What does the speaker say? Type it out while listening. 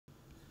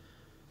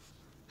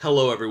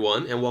Hello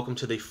everyone, and welcome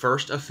to the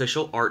first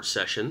official art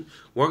session.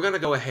 We're going to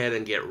go ahead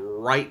and get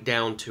right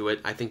down to it.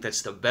 I think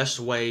that's the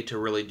best way to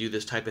really do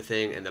this type of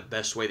thing and the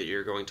best way that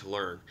you're going to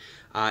learn.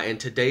 And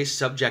today's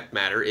subject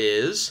matter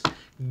is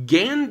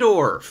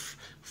Gandalf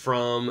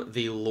from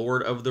the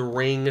Lord of the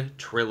Ring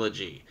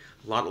trilogy.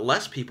 A lot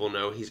less people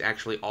know he's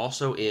actually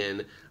also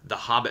in the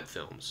Hobbit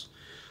films.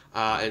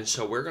 And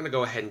so we're going to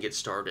go ahead and get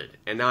started.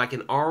 And now I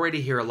can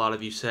already hear a lot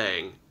of you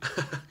saying,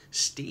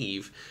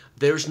 Steve,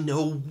 there's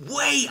no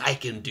way I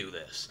can do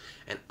this.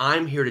 And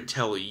I'm here to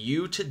tell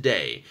you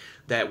today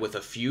that with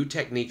a few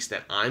techniques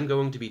that I'm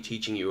going to be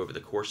teaching you over the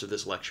course of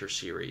this lecture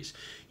series,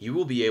 you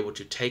will be able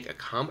to take a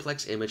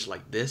complex image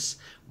like this,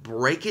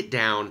 break it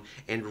down,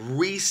 and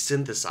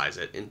resynthesize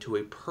it into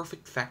a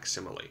perfect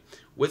facsimile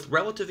with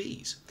relative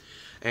ease.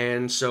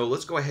 And so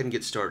let's go ahead and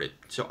get started.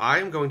 So I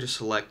am going to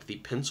select the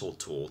pencil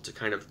tool to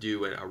kind of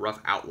do a rough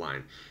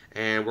outline.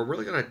 And we're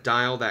really going to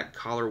dial that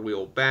color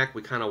wheel back.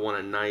 We kind of want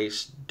a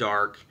nice,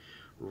 dark,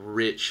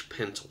 rich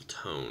pencil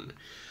tone.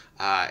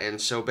 And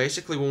so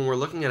basically when we're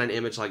looking at an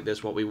image like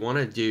this, what we want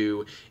to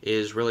do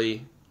is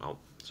really... Oh,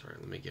 sorry,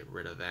 let me get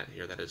rid of that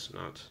here. That is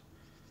not...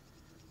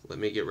 Let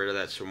me get rid of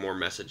that so more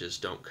messages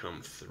don't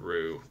come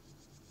through.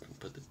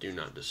 Put the do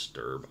not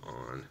disturb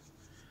on.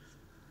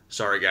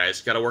 Sorry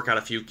guys, got to work out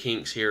a few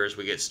kinks here as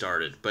we get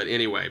started. But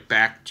anyway,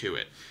 back to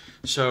it.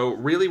 So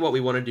really what we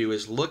want to do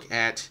is look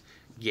at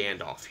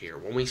Gandalf here.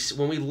 When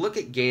we look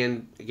at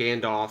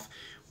Gandalf,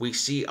 we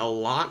see a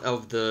lot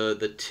of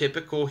the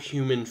typical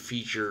human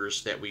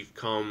features that we've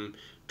come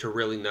to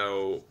really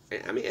know,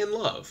 and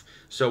love.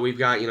 So we've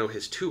got,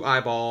 his two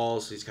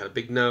eyeballs, he's got a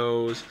big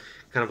nose,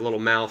 kind of a little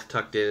mouth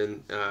tucked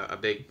in, a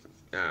big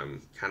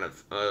kind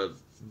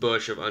of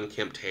bush of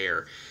unkempt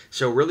hair.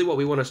 So really what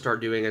we want to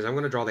start doing is I'm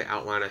going to draw the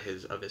outline of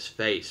his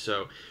face.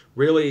 So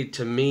really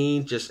to me,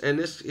 it's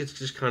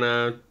just kind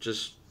of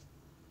just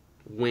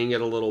wing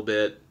it a little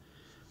bit.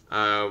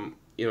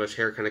 His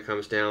hair kind of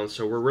comes down.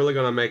 So we're really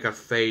going to make a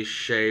face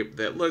shape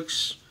that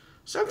looks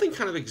something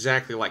kind of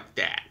exactly like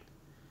that.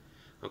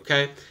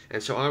 Okay?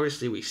 And so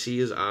obviously we see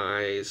his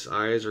eyes.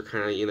 Eyes are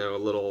kind of, a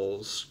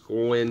little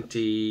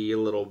squinty a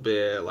little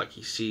bit, like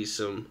he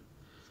sees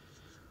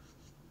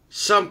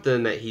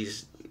something that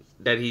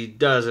he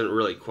doesn't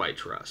really quite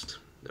trust.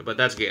 But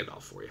that's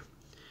Gandalf for you.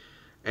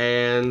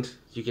 And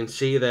you can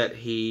see that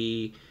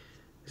his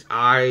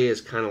eye is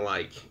kind of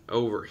like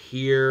over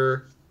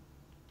here,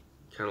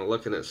 kind of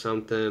looking at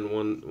something.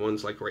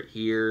 One's like right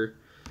here,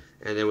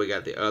 and then we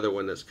got the other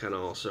one that's kind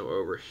of also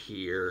over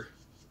here,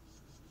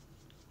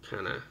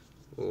 kind of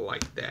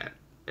like that.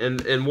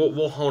 And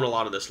we'll hone a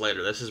lot of this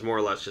later. This is more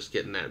or less just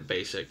getting that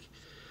basic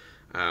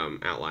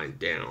outline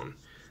down.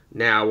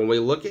 Now, when we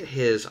look at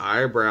his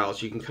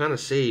eyebrows, you can kind of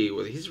see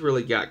he's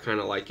really got kind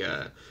of like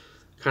a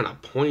kind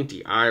of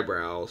pointy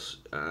eyebrows,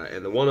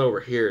 and the one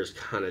over here is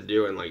kind of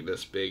doing like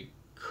this big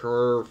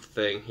curve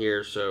thing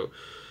here. So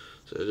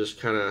just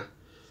kind of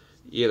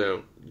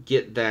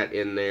get that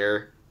in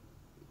there,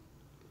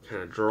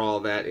 kind of draw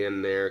that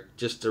in there,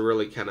 just to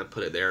really kind of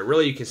put it there.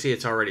 Really, you can see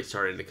it's already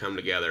starting to come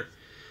together.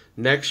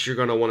 Next, you're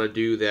going to want to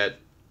do that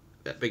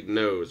big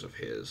nose of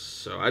his.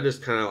 So I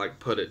just kind of like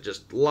put it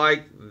just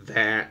like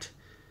that.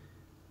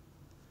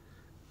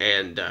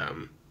 And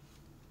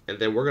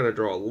then we're going to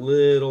draw a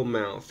little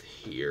mouth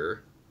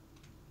here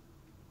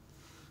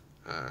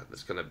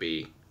that's going to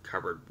be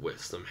covered with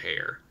some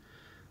hair.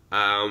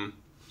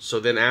 So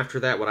then after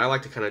that, what I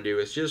like to kind of do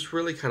is just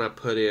really kind of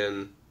put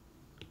in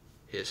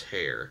his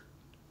hair.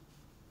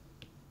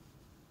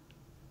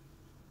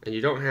 And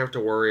you don't have to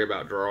worry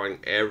about drawing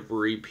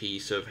every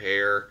piece of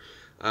hair,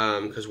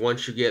 because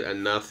once you get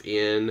enough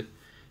in,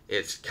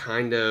 it's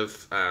kind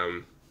of,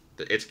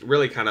 it's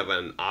really kind of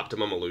an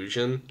optimum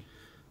illusion.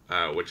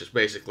 Which is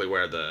basically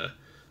where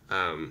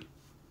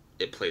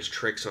it plays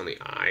tricks on the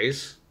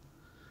eyes.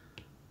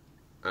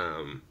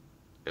 And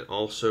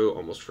also,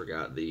 almost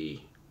forgot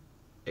the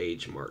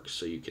age marks,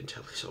 so you can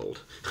tell he's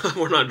old.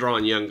 We're not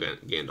drawing young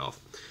Gandalf.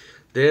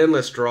 Then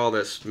let's draw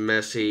this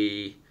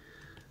messy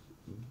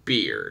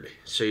beard.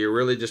 So you're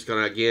really just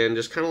going to, again,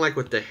 just kind of like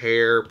with the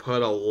hair,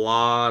 put a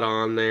lot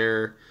on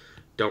there.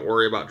 Don't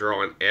worry about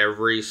drawing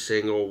every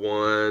single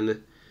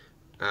one.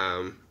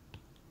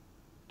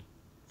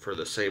 For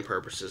the same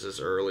purposes as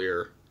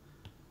earlier.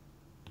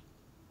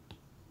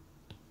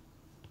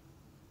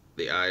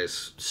 The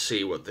eyes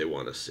see what they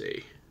want to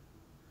see.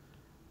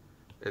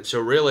 And so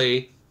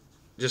really,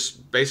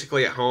 just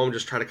basically at home,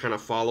 just try to kind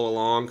of follow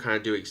along, kind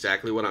of do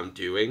exactly what I'm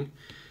doing,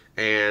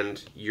 and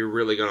you're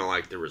really going to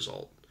like the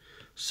result.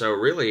 So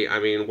really,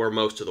 we're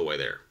most of the way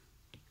there,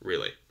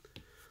 really.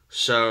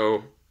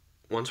 So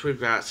once we've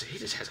got, so he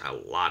just has a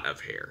lot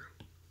of hair.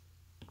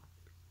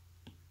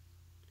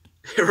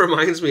 It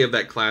reminds me of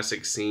that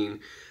classic scene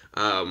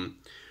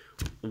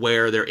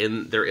where they're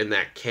in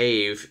that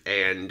cave,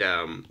 and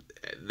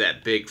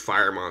that big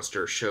fire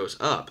monster shows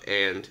up.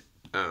 And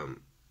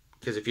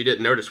because if you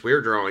didn't notice,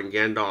 we're drawing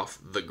Gandalf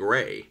the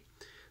Gray,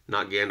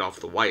 not Gandalf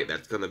the White.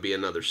 That's going to be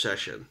another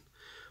session.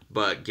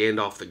 but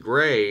Gandalf the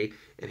Grey,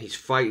 and he's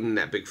fighting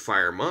that big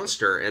fire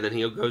monster, and then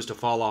he goes to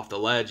fall off the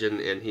ledge,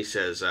 and he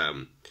says,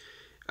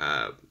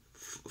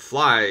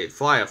 fly,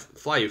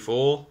 you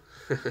fool.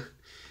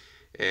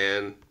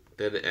 and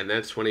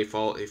that's when he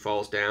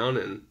falls down,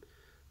 and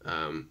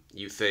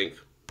you think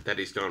that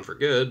he's gone for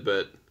good,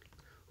 but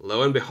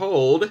lo and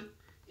behold,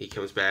 he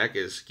comes back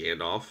as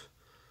Gandalf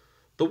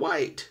the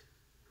White.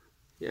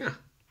 Yeah.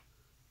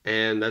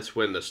 And that's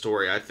when the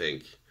story, I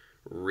think,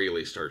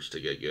 really starts to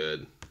get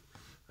good.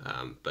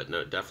 But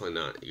no, definitely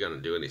not going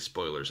to do any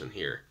spoilers in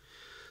here.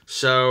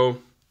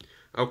 So,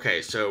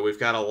 okay, so we've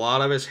got a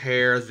lot of his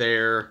hair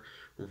there.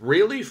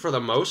 Really, for the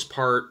most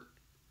part,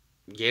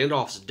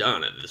 Gandalf's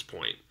done at this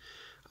point.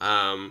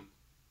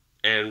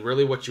 And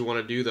really what you want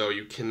to do, though,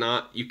 you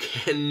cannot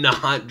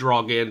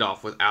draw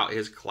Gandalf without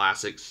his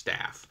classic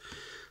staff.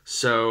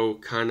 So,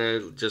 kind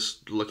of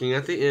just looking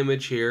at the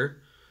image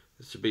here,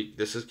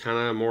 this is kind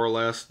of more or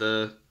less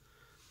the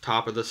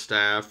top of the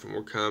staff, and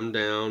we'll come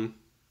down.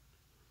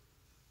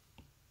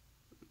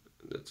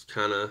 It's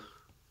kind of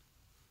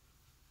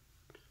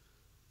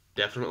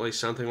definitely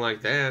something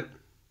like that.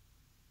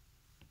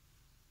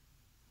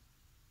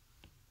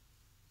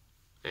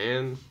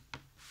 And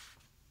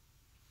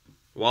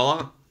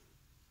voila.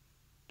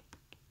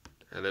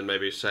 And then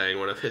maybe saying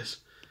one of his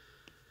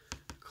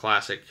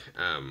classic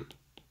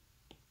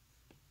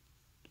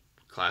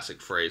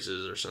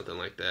phrases or something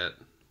like that.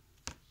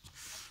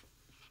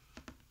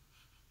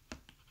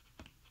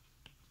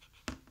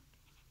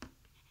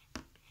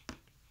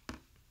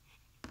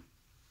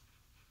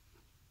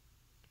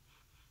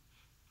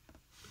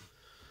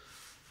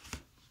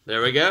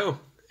 There we go.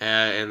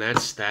 And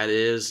that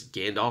is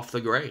Gandalf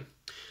the Grey.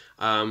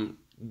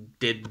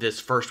 Did this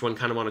first one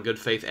kind of on a good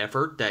faith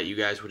effort that you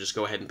guys would just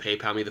go ahead and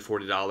PayPal me the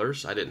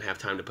 $40. I didn't have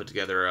time to put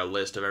together a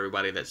list of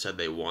everybody that said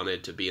they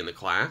wanted to be in the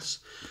class.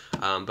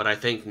 But I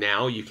think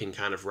now you can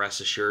kind of rest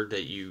assured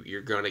that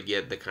you're going to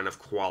get the kind of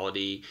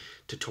quality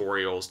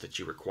tutorials that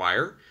you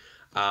require.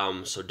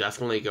 So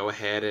definitely go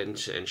ahead and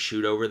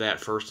shoot over that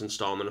first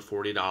installment of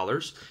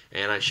 $40,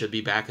 and I should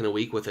be back in a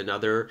week with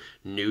another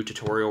new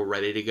tutorial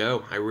ready to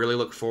go. I really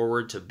look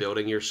forward to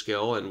building your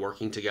skill and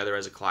working together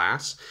as a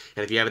class,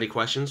 and if you have any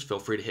questions, feel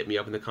free to hit me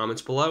up in the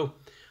comments below.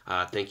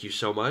 Thank you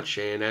so much,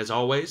 and as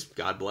always,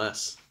 God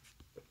bless.